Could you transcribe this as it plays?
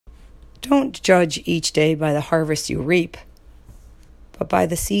Don't judge each day by the harvest you reap, but by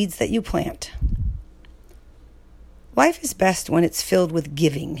the seeds that you plant. Life is best when it's filled with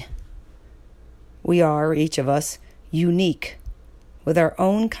giving. We are, each of us, unique with our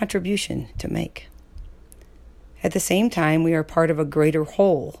own contribution to make. At the same time, we are part of a greater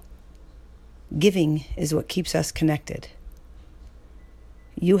whole. Giving is what keeps us connected.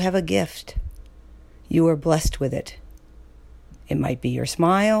 You have a gift. You are blessed with it. It might be your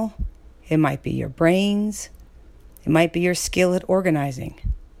smile. It might be your brains. It might be your skill at organizing.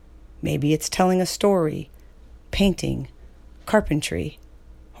 Maybe it's telling a story, painting, carpentry,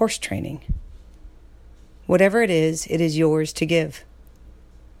 horse training. Whatever it is yours to give.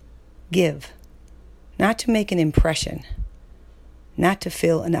 Give, not to make an impression, not to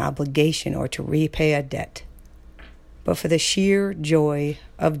fill an obligation or to repay a debt, but for the sheer joy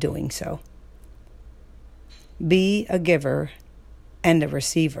of doing so. Be a giver and a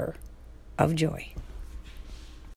receiver of joy.